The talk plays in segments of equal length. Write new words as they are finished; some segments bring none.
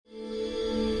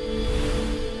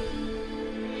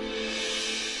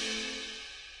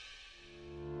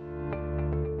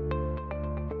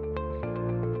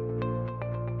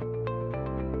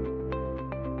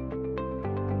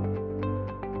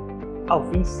A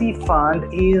VC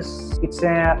fund it's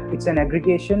an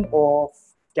aggregation of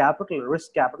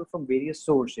risk capital from various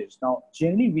sources. Now,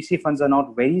 generally, VC funds are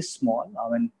not very small. I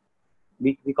mean,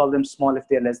 we call them small if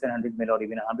they're less than 100 mil or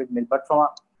even 100 mil. But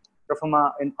from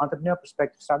an entrepreneur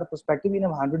perspective, startup perspective,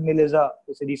 100 mil is a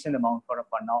decent amount for a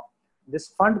fund. Now, this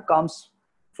fund comes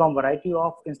from a variety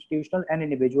of institutional and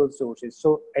individual sources.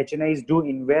 So HNIs do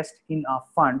invest in a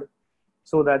fund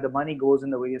so that the money goes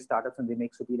in the various startups and they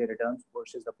make superior returns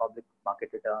versus the public market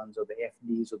returns or the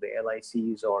FDs or the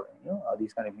LICs or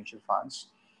these kind of mutual funds.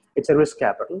 It's a risk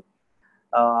capital.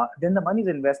 Then the money is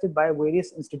invested by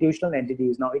various institutional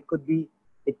entities. Now it could be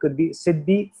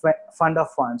SIDBI fund of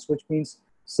funds, which means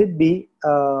SIDBI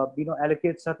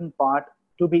allocates certain part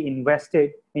to be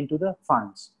invested into the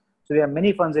funds. So there are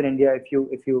many funds in India. If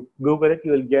you Google it,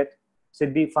 you will get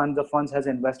SIDBI fund. The funds has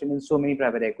invested in so many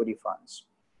private equity funds.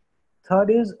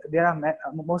 Third is there are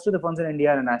most of the funds in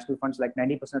India are national funds. Like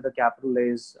 90% of the capital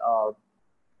is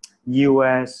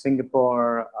US,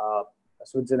 Singapore,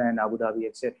 Switzerland, Abu Dhabi,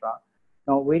 etc.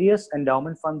 Now various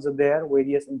endowment funds are there,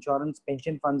 various insurance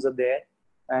pension funds are there,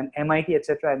 and MIT,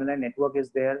 etc. MLI network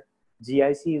is there.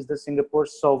 GIC is the Singapore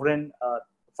sovereign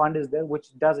fund is there,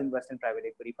 which does invest in private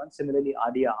equity funds. Similarly,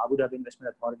 ADIA, Abu Dhabi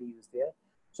Investment Authority, is there.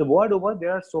 So world over,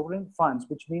 there are sovereign funds,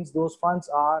 which means those funds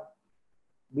are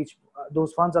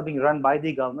being run by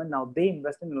the government. Now they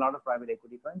invest in a lot of private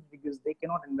equity funds because they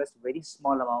cannot invest very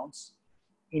small amounts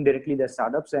indirectly their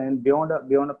startups, and beyond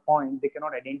a point they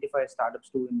cannot identify startups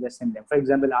to invest in them. For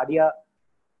example, ADIA,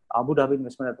 Abu Dhabi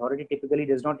Investment Authority, typically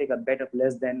does not take a bet of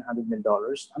less than $100 million.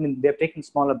 I mean, they're taking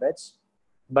smaller bets,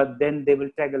 but then they will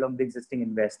tag along the existing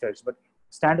investors. But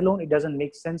standalone, it doesn't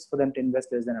make sense for them to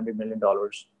invest less than $100 million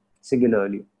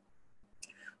singularly.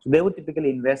 So they would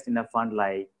typically invest in a fund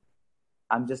like,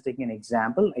 I'm just taking an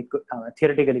example, a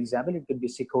theoretical example, it could be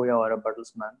Sequoia or a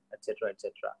Bertelsmann, etc.,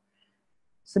 etc.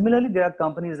 Similarly, there are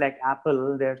companies like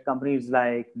Apple, there are companies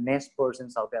like Naspers in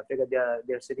South Africa.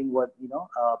 They're sitting with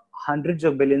hundreds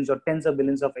of billions or tens of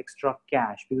billions of extra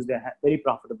cash because they're a very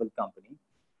profitable company.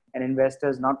 And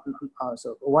investors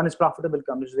so one is profitable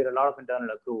companies, so there are a lot of internal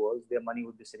accruals. Their money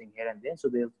would be sitting here and there, so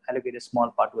they'll allocate a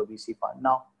small part to a VC fund.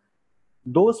 Now,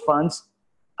 those funds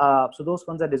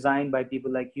are designed by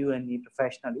people like you and me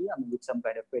professionally, I mean, with some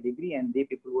kind of pedigree, and these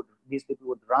people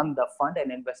would run the fund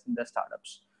and invest in the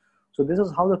startups. So this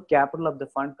is how the capital of the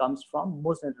fund comes from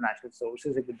most international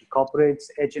sources. It could be corporates,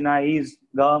 HNIs,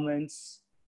 governments,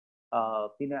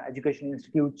 education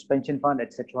institutes, pension fund,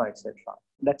 etc., etc.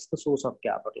 That's the source of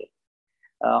capital.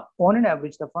 On an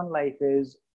average, the fund life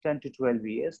is 10 to 12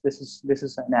 years. This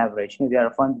is an average. There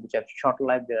are funds which have shorter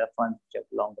life. There are funds which have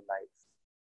longer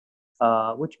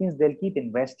life. Which means they'll keep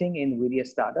investing in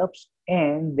various startups,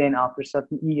 and then after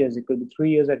certain years, it could be 3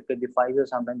 years, it could be 5 years,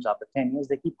 sometimes after 10 years,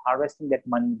 they keep harvesting that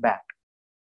money back.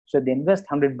 So they invest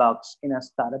 $100 in a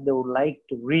startup, they would like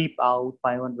to reap out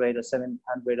 500 or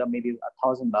 700 or maybe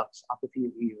 $1,000 after a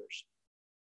few years.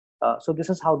 So this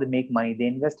is how they make money. They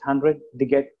invest 100, they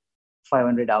get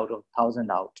 500 out or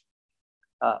 1,000 out.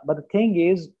 But the thing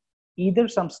is, either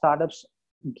some startups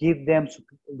give them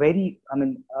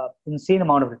insane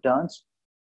amount of returns,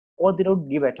 or they don't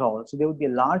give at all. So there would be a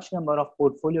large number of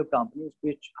portfolio companies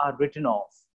which are written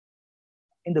off.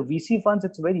 In the VC funds,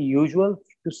 it's very usual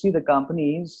to see the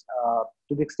companies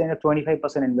to the extent of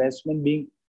 25% investment being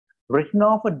written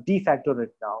off or de facto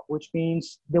written off, which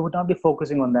means they would not be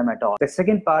focusing on them at all. The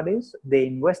second part is they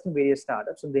invest in various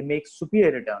startups and they make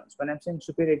superior returns. When I'm saying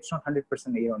superior, it's not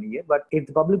 100% year on year, but if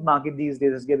the public market these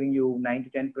days is giving you 9 to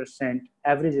 10%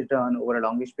 average return over a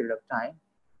longish period of time,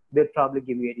 they'll probably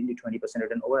give you 18 to 20%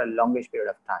 return over a longish period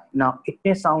of time. Now, it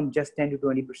may sound just 10 to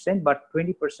 20%, but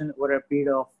 20% over a period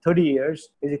of 30 years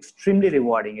is extremely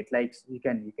rewarding. It's like you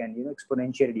can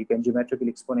exponentiate it, you can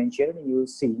geometrically exponentiate it, and you will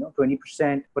see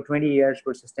 20% for 20 years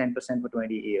versus 10% for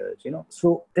 20 years.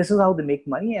 So this is how they make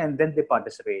money, and then they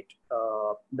participate.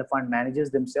 The fund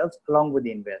manages themselves along with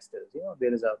the investors.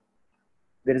 There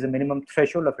is a minimum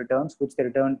threshold of returns which they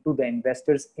return to the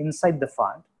investors inside the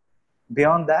fund.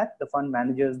 Beyond that, the fund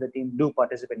managers, the team do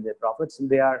participate in their profits,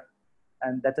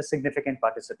 and that's a significant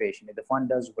participation. If the fund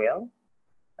does well,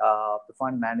 the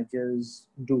fund managers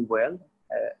do well,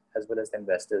 as well as the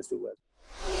investors do well.